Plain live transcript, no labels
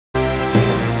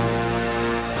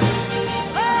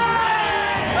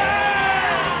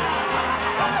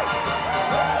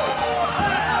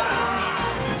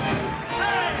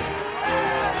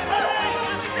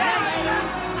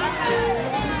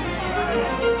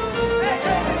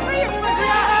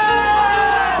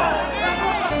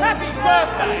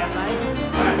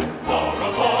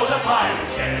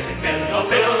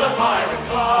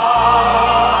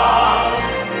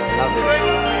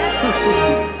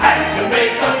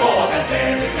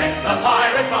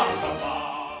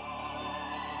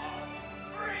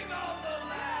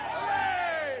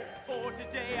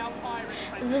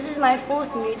my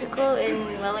fourth musical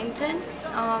in Wellington,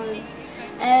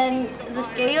 and the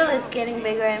scale is getting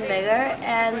bigger and bigger,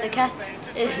 and the cast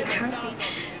is growing.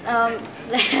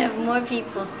 They have more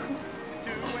people.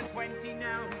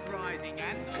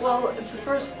 Well, it's the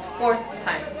fourth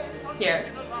time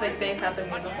here. Like they've had the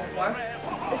musical before.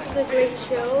 It's a great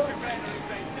show.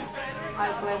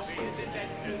 I'm glad to be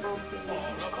involved in this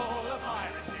musical.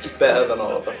 It's better than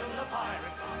all of them.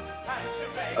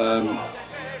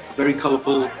 Very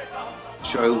colourful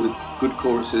show with good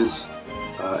choruses,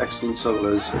 excellent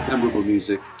solos, memorable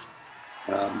music,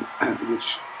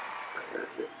 which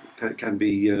can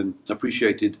be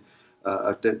appreciated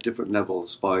at different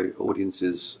levels by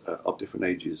audiences of different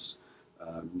ages.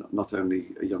 Not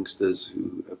only youngsters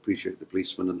who appreciate the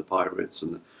policeman and the pirates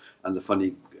and the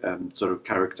funny sort of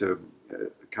character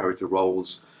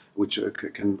roles, which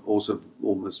can also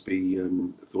almost be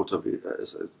thought of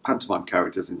as pantomime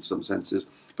characters in some senses,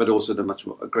 but also at a much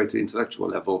greater intellectual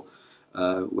level,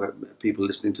 where people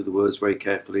listening to the words very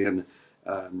carefully and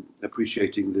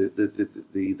appreciating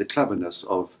the cleverness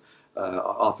of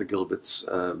Arthur Gilbert's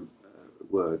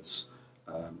words,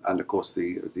 and of course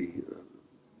the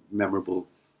memorable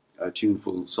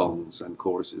tuneful songs and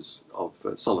choruses of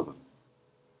Sullivan.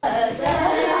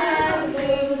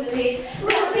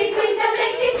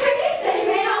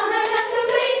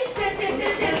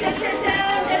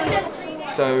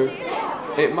 So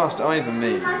it must either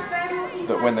mean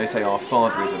that when they say our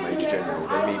father is a Major General,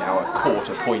 they mean our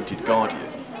court-appointed guardian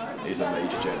is a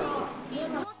Major General.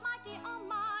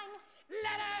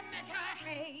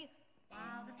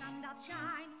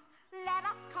 Let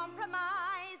us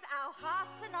compromise, our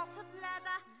hearts are not of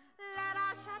leather. Let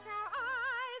us shut our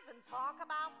eyes and talk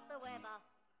about the weather.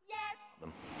 Yes!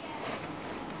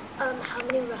 How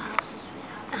many rehearsals we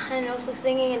have? And also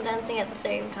singing and dancing at the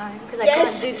same time, because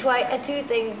Yes. I can't do two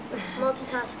things.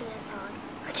 Multitasking is hard.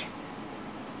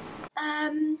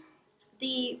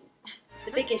 The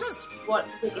biggest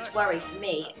worry for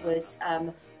me was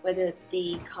whether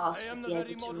the cast would be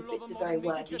able to. It's a very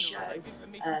wordy show,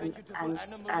 and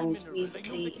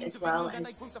musically as well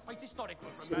as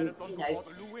some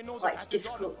quite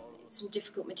difficult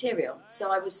material. So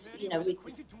I was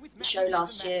the show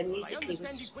last year musically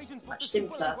was much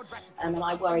simpler, and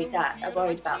I worried about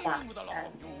that.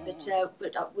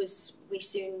 We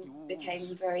soon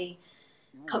became very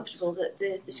comfortable that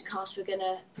this cast were going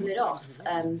to pull it off,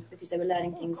 because they were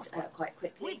learning things quite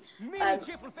quickly.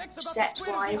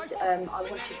 Set-wise, I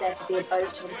wanted there to be a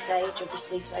boat on stage,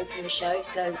 obviously, to open the show,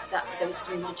 so that there was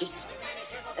some logistic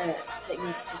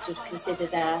things to sort of consider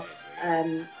there.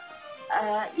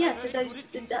 So those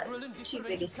the two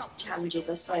biggest challenges,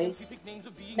 I suppose,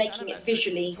 making it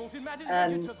visually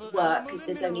work, because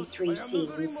there's only 3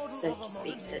 scenes, so to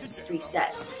speak, so it's 3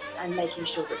 sets, and making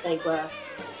sure that they were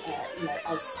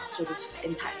as sort of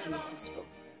impacting as possible.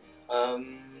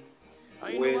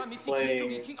 We're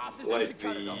playing like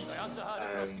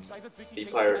the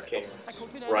Pirate King's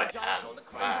right hand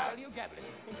man,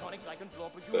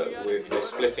 but we're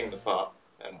splitting the part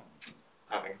and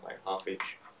having like half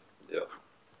each. Yeah,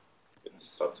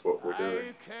 that's what we're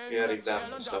doing. We had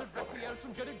exams and stuff coming up.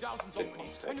 Didn't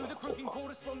need to take that whole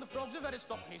part.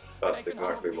 That's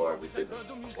exactly why we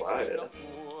didn't. Why I did it.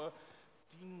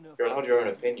 You're allowed your own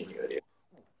opinion, you idiot.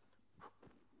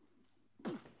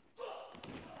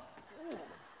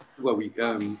 Well, we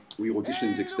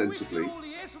auditioned extensively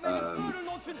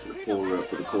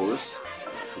for the chorus,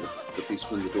 for the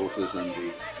policemen, the daughters, and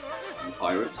the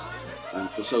pirates, and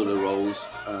for solo roles.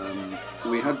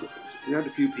 We had a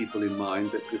few people in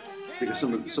mind that could, because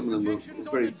some of them were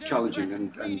very challenging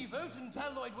and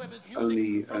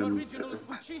only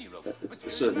a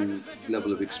certain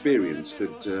level of experience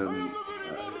could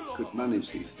manage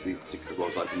these particular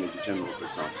roles, like the Major General, for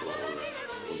example,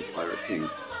 or the Pirate King.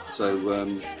 So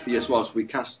yes, whilst we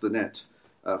cast the net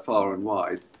far and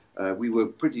wide, we were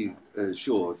pretty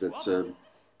sure that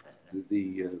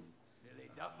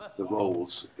the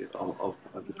roles of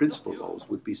the principal roles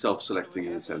would be self-selecting,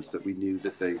 in the sense that we knew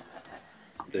that they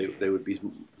would be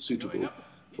suitable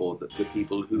for the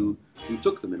people who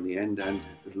took them in the end, and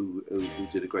who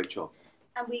did a great job.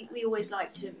 And we always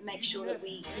like to make sure that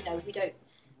we don't.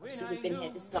 Obviously, we've been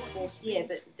here, this is our 4th year,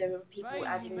 but there are people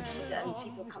adding to them,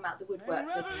 people come out the woodwork,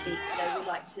 so to speak, so we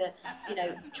like to,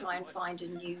 try and find a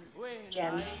new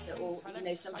gem, or,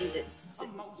 somebody that's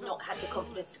not had the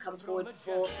confidence to come forward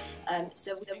before,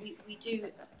 so we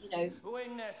do, we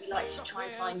like to try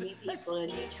and find new people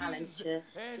and new talent to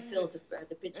fill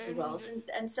the principal roles,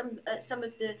 and some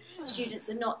of the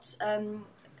students are not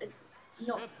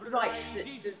right for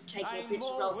taking a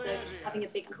principal role, so having a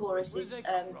big chorus is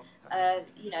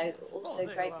also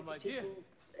great, because people,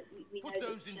 we know that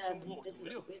there's we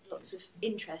have lots of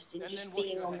interest in just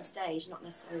being on the stage, not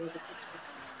necessarily the principal.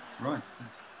 Right.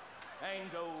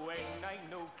 And when I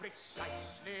know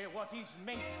precisely what is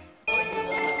meant.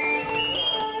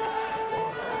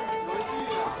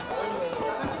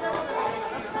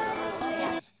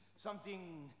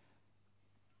 Something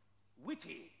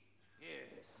witty.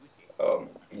 Yes, witty.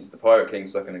 He's the Pirate King,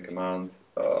 second in command.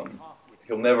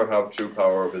 He'll never have true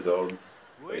power of his own,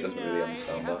 but he doesn't really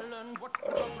understand that.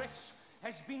 So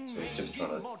he's just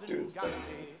trying to do his thing.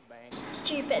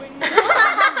 Stupid.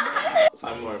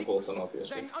 I'm more important,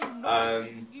 obviously.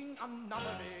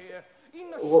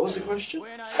 What was the question?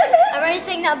 I'm only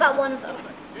saying that about one of them.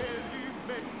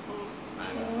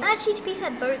 Actually, to be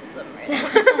fair, both of them, really.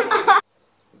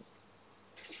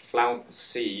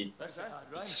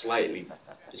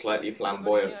 Slightly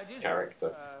flamboyant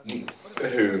character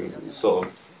who sort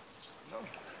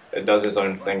of does his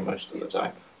own thing most of the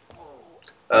time.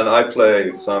 And I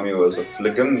play Samuel as a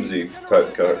flegmsy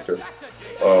type character,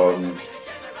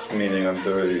 meaning I'm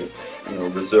very,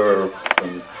 reserved,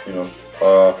 and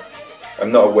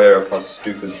I'm not aware of how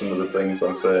stupid some of the things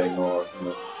I'm saying, or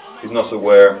he's not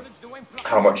aware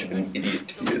how much of an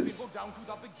idiot he is.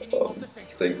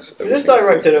 Thinks. Is this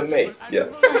directed at me? Yeah.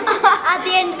 At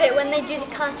the end of it, when they do the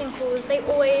curtain calls, they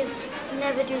always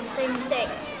never do the same thing.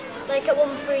 Like at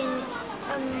one point,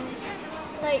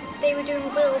 like they were doing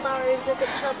wheelbarrows with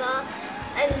each other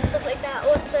and stuff like that.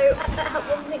 Also, at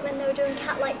one point when they were doing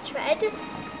cat-like tread,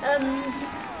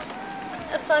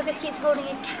 Fergus keeps holding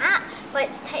a cat by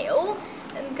its tail,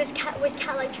 because with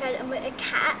cat-like tread and with a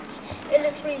cat, it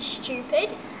looks really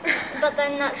stupid. But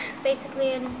then that's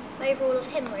basically an overall of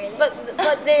him, really. But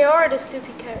they are the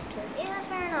stupid character. Yeah,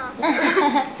 fair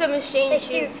enough. So Miss Jane, they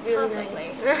she's suit really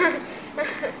perfectly.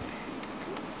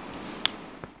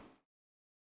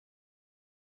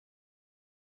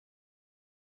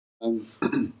 nice.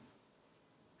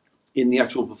 In the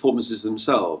actual performances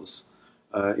themselves,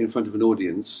 in front of an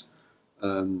audience,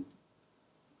 when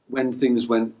things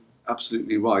went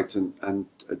absolutely right and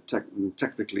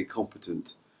technically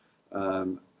competent,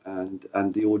 and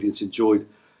the audience enjoyed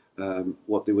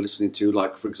what they were listening to,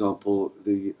 like for example,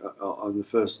 on the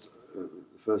first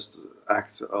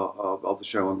act of the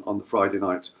show on the Friday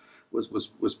night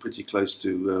was pretty close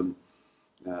to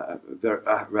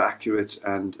very accurate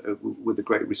and with a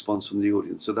great response from the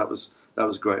audience. So that was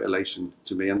great elation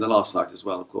to me. And the last night as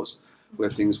well, of course, where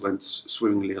things went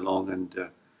swimmingly along and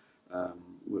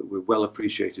were well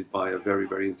appreciated by a very,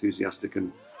 very enthusiastic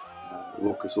and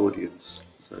raucous audience.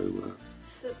 So.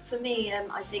 For me,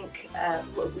 I think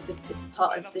the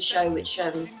part of the show which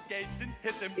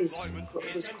was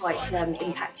quite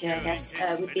impacting, I guess,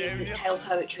 would be the Hail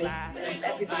Poetry.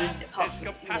 Everybody, apart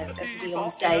from everybody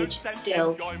on stage,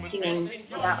 still singing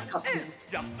without accompaniment.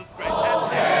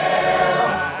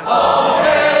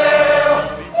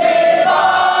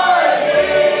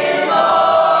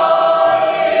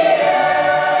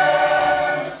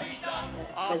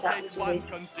 So that was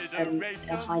always a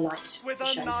highlight of the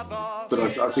show.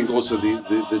 But I think also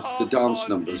the dance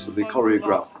numbers, the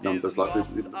choreographed numbers, like the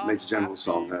Major General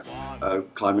song,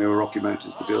 Climbing Over Rocky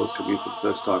Mountains, the girls coming in for the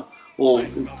first time, all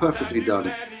perfectly done.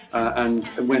 And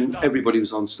when everybody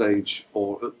was on stage,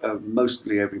 or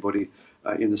mostly everybody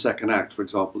in the second act, for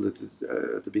example, at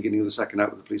the beginning of the second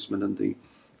act with the policeman and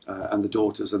the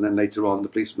daughters, and then later on the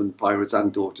policeman, pirates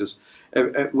and daughters,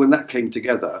 when that came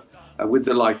together, with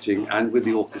the lighting and with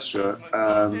the orchestra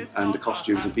and the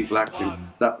costumes and people acting,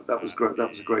 that was great. That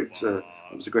was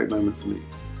a great moment for me.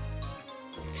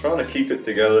 Trying to keep it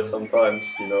together sometimes,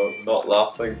 not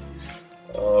laughing,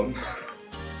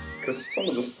 because some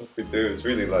of the stuff we do is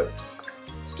really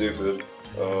stupid.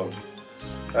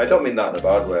 I don't mean that in a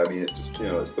bad way. I mean it's just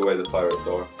it's the way the pirates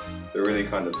are. They're really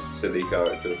kind of silly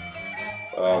characters.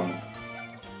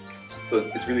 So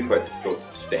it's really quite difficult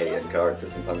to stay in character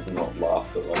sometimes and not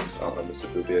laugh at I don't know, Mr.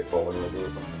 Bouvier falling over or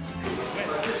something.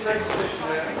 Just take position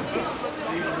there.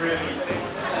 These are really...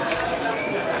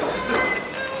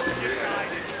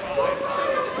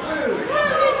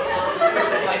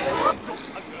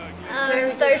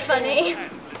 Very funny.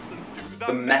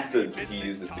 The method he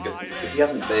uses to get into he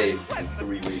hasn't bathed in 3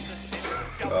 weeks.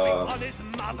 He's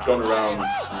gone around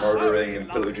murdering and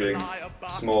pillaging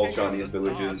small Chinese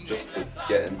villages just to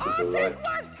get into the right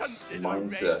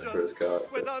mindset for his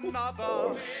character.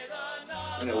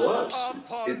 And it works.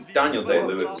 It's Daniel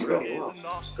Day-Lewis stuff.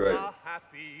 It's great.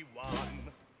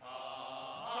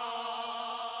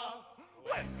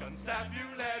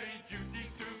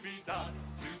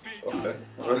 Okay.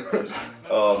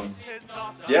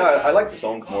 Yeah, I like the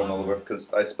song more than Oliver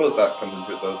because I suppose that comes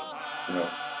into it though.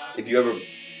 If you ever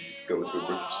go to a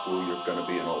British school, you're going to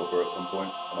be an Oliver at some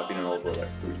point. And I've been an Oliver like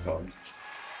 3 times.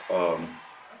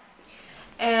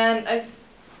 And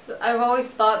I've always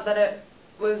thought that it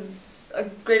was a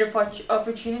great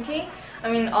opportunity. I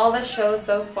mean, all the shows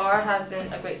so far have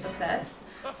been a great success.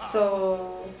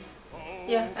 So,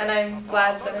 yeah, and I'm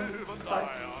glad that I'm part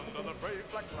of it.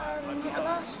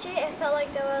 Last year it felt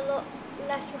like there were a lot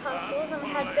less rehearsals and we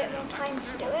had a bit more time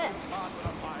to do it.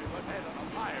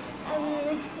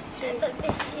 But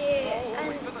this year,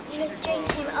 and Jane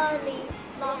came early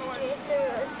last year, so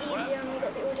it was easier and we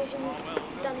got the auditions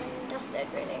done and dusted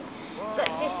really. But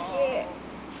this year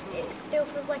it still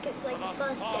feels like it's like the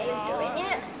first day of doing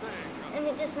it, and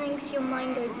it just makes your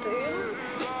mind go boom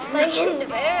by the end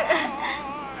of it.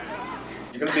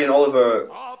 You're going to be an Oliver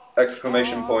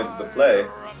exclamation point the play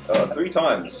 3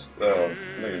 times. No,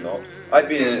 you're not. I've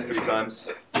been in it 3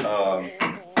 times. How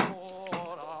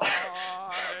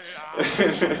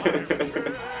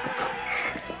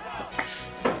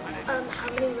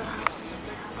many rehearsals?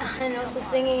 And also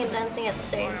singing and dancing at the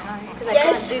same time, because I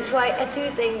Yes. can't do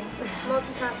 2 things.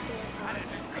 Multitasking is hard.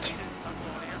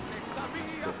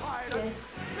 Yes.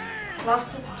 Last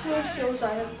 2 shows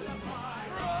I have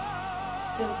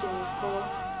been to go,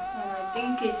 and I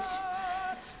think it's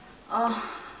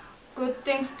good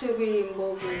things to be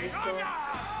involved with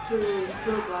to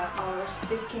improve our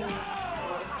speaking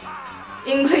or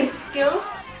English skills.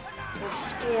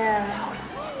 Yeah.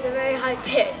 They're very high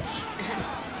pitch.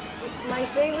 My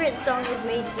favorite song is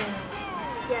Major General.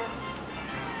 Yeah.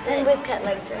 And with Cat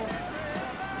Like Dress.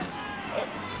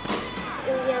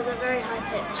 Yeah, they're very high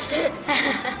pitched.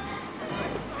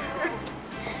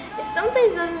 It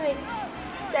sometimes doesn't make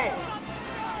sense.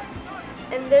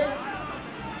 And there's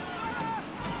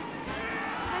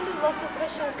kind of lots of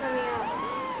questions coming out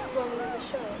from the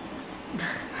show.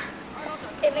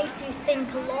 It makes you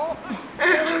think a lot.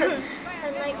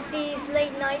 And like these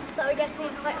late nights that are getting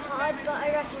quite hard, but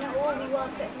I reckon it will all be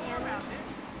worth it in the end.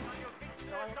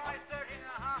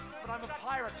 But I'm a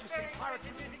pirate, you see, pirates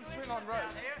swing on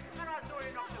ropes.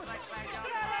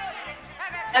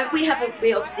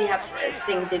 We obviously have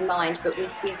things in mind, but we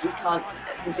can't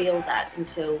reveal that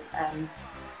until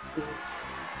we're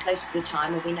close to the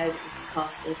time, or we know that we can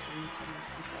cast it and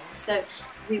so on. So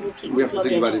we will keep. We have to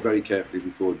think about it very carefully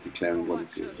before declaring what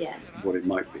it is, Yeah. what it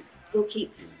might be. We'll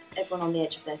keep everyone on the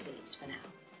edge of their seats for now.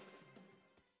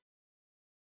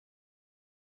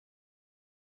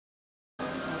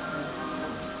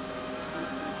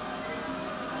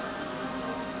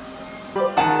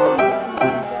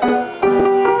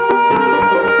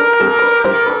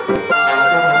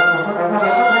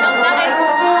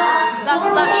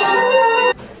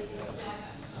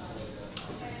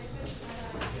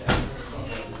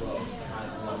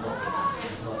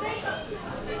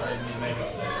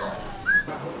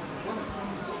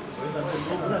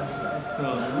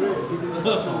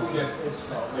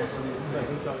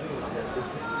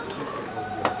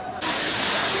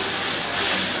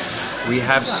 We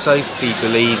have Sophie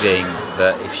believing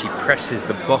that if she presses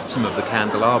the bottom of the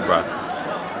candelabra,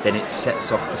 then it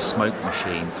sets off the smoke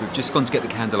machine. So we've just gone to get the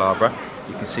candelabra.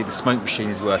 You can see the smoke machine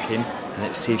is working, and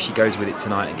let's see if she goes with it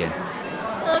tonight again.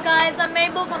 Hello guys, I'm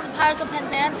Mabel from the Pirates of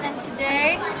Penzance, and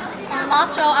today on the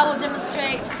last show I will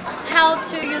demonstrate how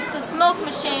to use the smoke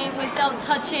machine without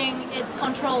touching its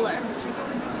controller.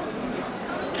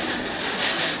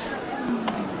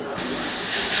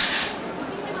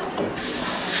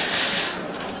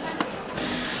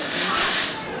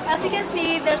 As you can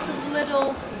see, there's this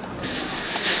little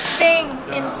thing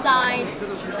inside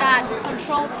that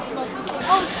controls the smoke machine.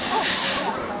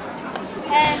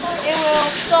 And it will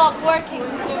stop working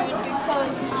soon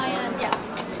because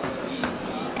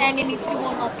and it needs to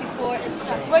warm up before it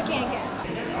starts working again.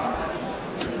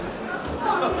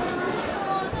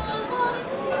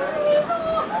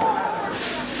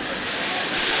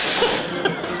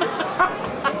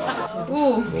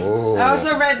 Ooh. I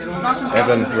also read not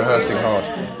Evan rehearsing hard.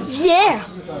 Yeah!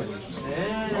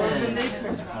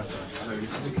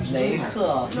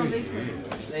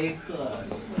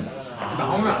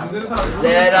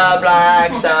 Little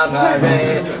black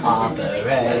submarine operator,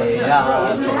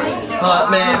 put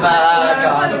me back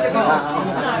on the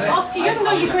line. Oscar, you haven't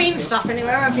got your green stuff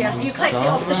anywhere, have you? You clicked it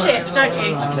off the ship, don't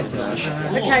you? I clicked it off the ship.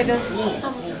 Okay, there's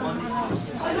some.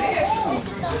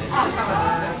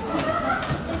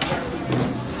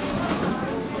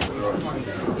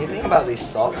 You think about these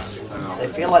socks, they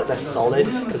feel like they're solid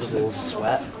because of all the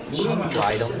sweat.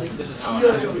 Dry, don't they?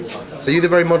 Are you the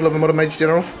very model of a modern Major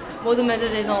General? Those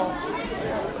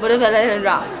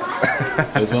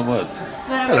one words.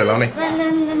 Hello, Lonnie.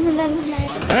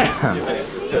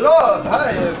 Hello,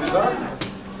 hi everyone.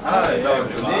 Hi,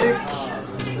 Dominic.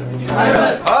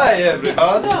 Hi,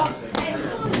 everybody.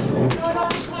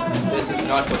 This is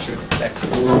not what you expected.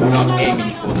 We're not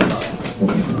aiming for the bus.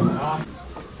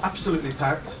 Absolutely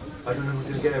packed. I don't know if we're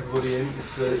going to get everybody in.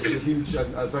 It's a huge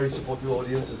and a very supportive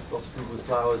audience. There's lots of people with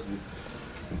flowers.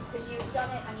 Because you've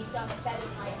done it and you've done it better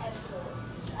than I ever thought.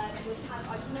 I don't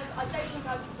think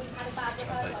we've had a bad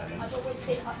rehearsal. I've always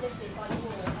been uplifted by you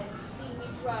all, and to see me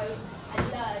grow and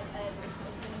learn has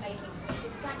been amazing for me. So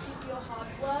thank you for your hard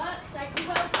work. Thank you,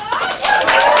 well done.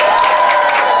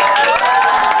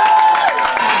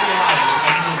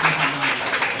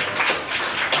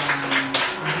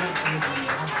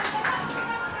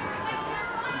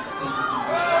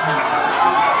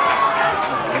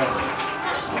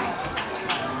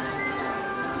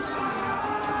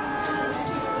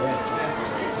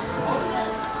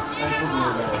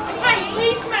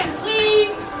 Policeman,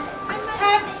 please.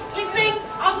 Policeman,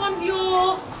 I want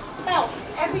your belts,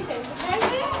 everything, okay?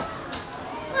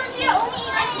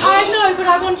 I know, but I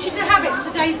want you to have it.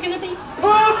 Today's going to be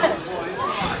perfect.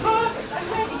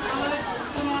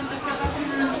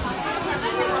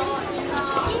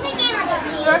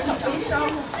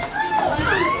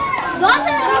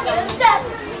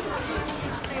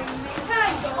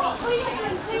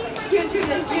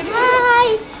 Hi.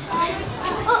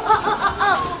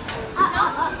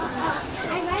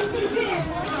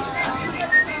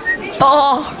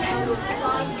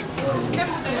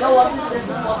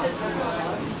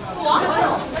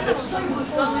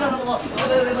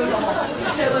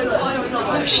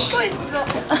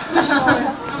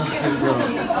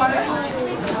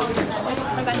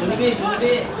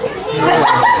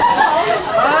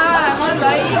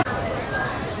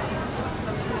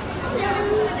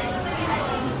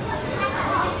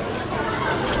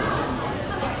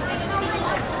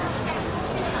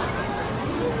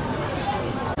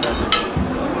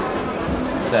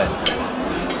 Then,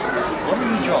 what did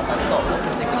you drop? I forgot. What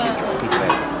did you drop? Pizza.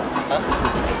 Huh?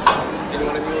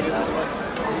 Anyone in the audience tonight?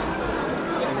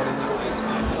 Anyone in the audience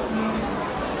for you?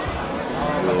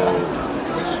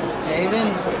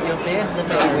 David, your beard's a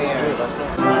bit weird.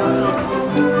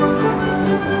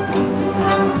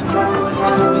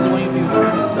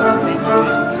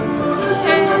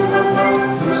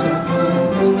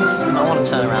 I want to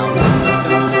turn around.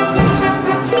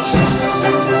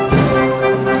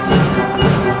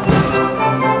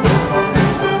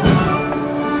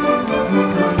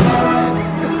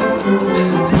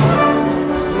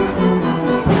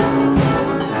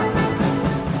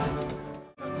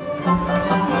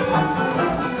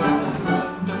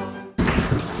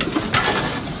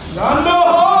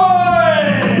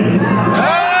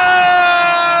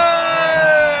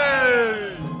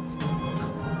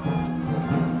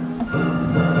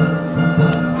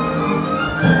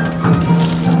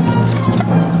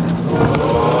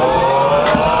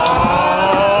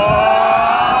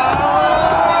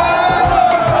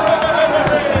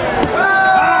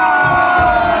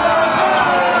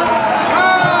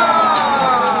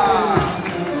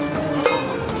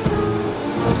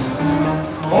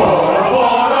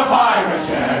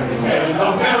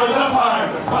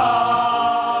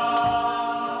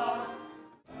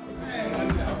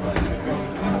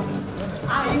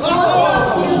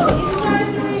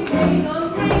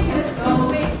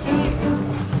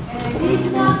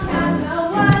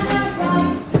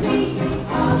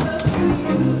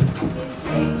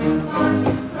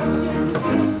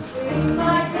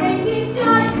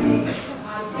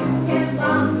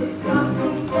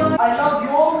 I love you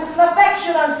all with an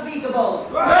affection unspeakable.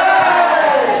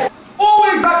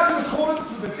 Always act in accordance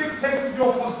with the dictates of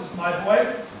your conscience, my boy.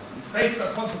 You face the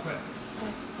consequences.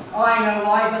 I know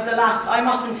why, but alas, I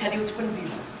mustn't tell you, it wouldn't be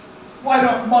right. Why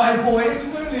not, my boy? It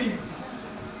is only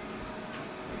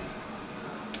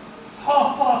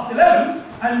 11:30,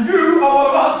 and you are one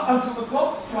of us until the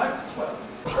clock strikes 12.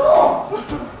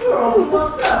 Oh,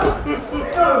 what's that?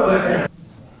 Go away.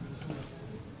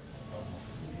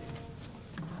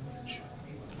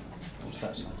 What's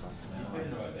that sound like?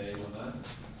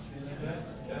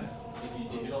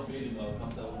 If you're not feeling well, come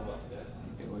tell one of us, yes?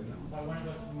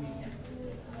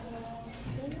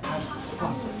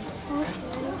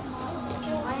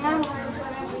 I am wearing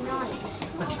one every night.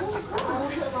 I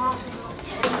wish it lasted like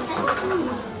 10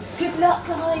 seconds. Good luck,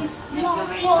 guys.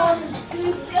 Last one.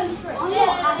 Go for it. I'm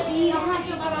not happy. I'm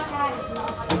actually very sad.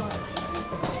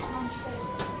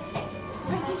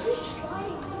 I keep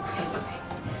sliding.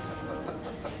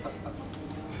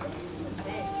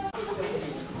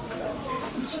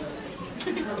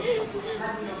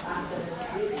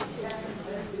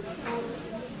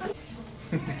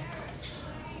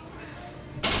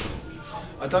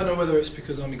 I don't know whether it's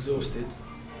because I'm exhausted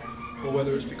or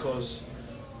whether it's because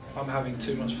I'm having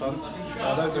too much fun.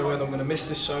 I don't know whether I'm going to miss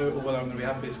this show or whether I'm going to be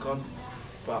happy it's gone,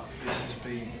 but this has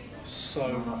been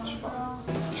so much fun.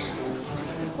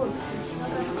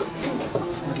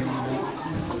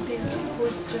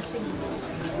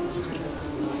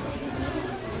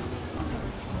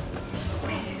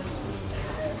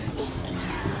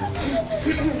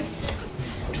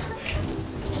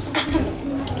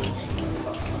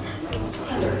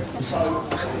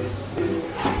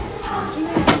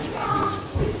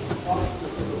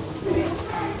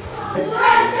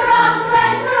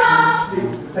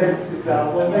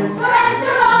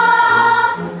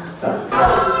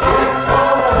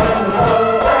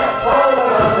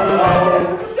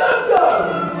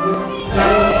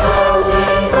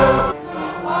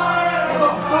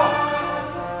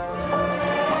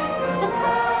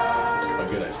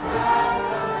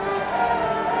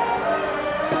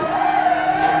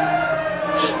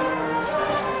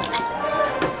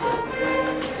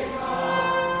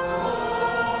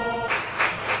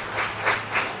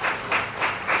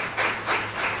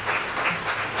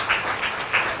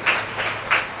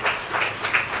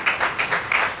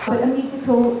 But a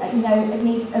musical, you know, it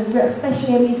needs,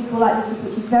 especially a musical like this,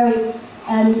 which is very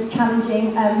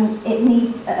challenging. It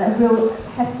needs a real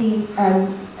hefty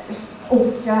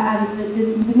orchestra, and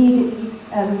the music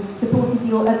that you've supported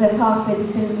the cast with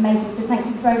has been amazing. So thank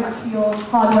you very much for your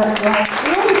hard work for the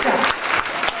orchestra.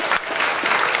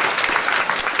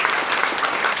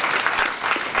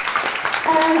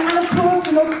 And of course,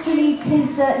 the orchestra leads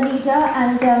his leader,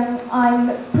 and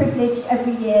I'm privileged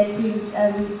every year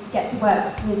to get to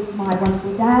work with my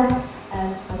wonderful dad.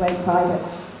 I won't cry,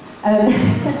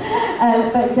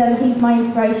 but he's my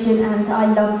inspiration, and I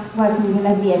love working with him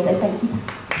every year, so thank you.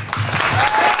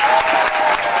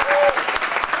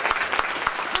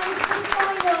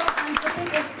 And the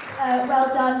biggest well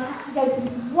done has to go to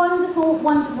this wonderful,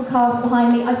 wonderful cast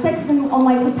behind me. I said to them on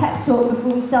my pep talk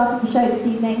before we started the show this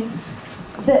evening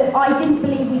that I didn't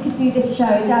believe we could do this show.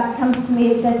 Dad comes to me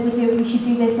and says we should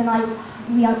do this, and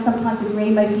we sometimes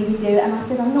agree, mostly we do, and I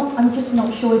said I'm just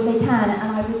not sure if they can, and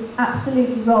I was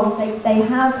absolutely wrong. They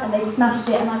have, and they've smashed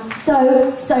it, and I'm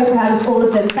so proud of all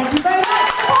of them. Thank you very much.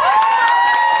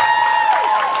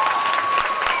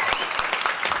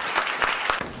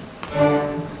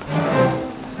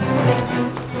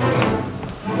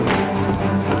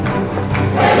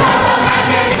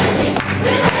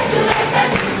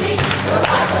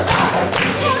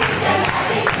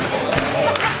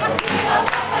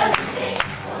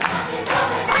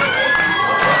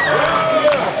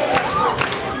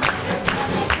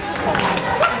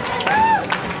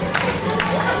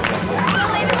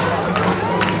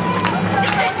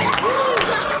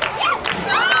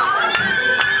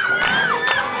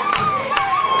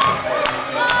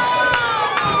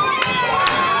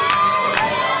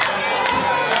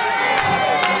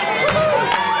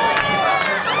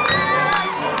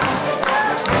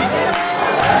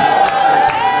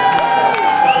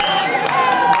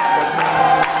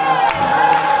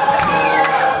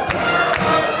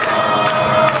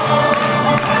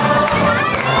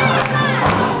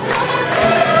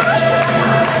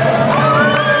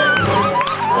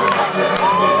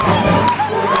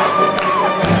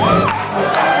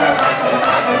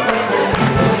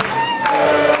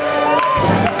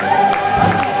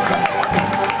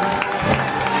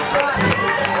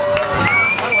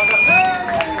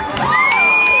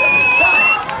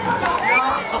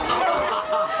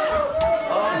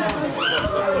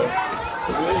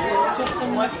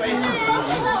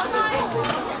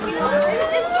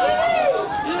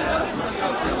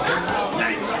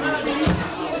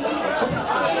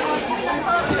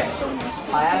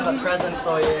 I have a present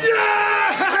for you. I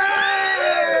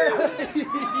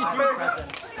have a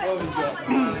present.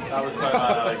 That was so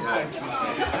bad, Alex.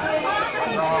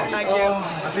 Thank you.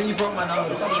 I think you broke my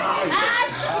nose.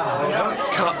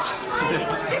 Cut.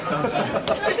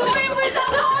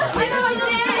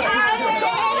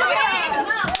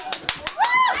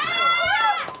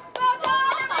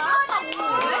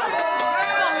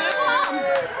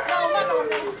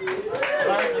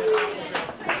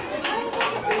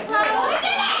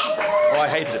 Oh, I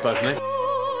hated it personally.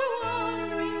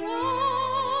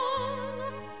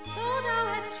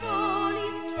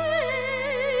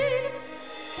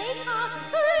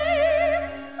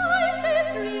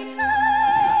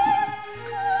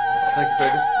 Thank you,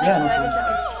 Fergus. Thank you, Fergus. That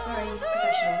was very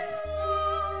professional.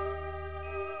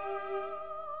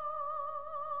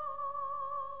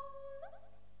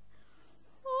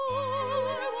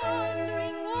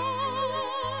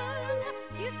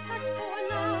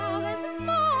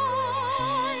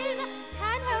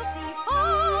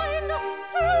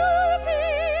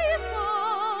 Thank you.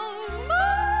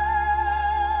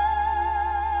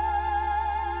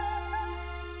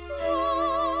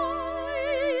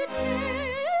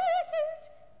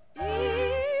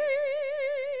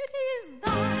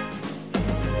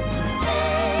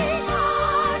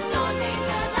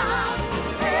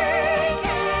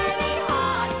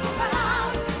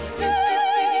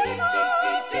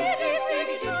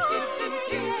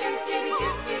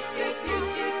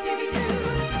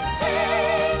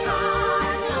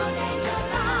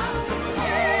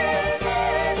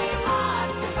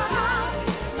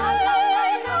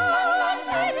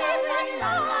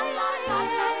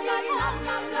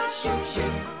 shoop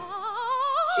shoop,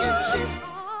 shoop shoop,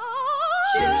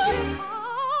 shoop shoop,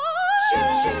 shoop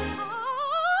shoop.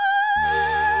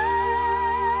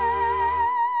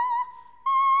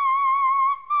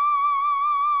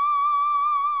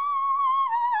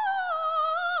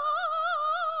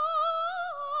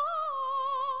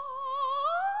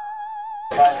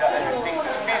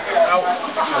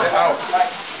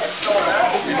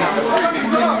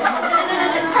 Out.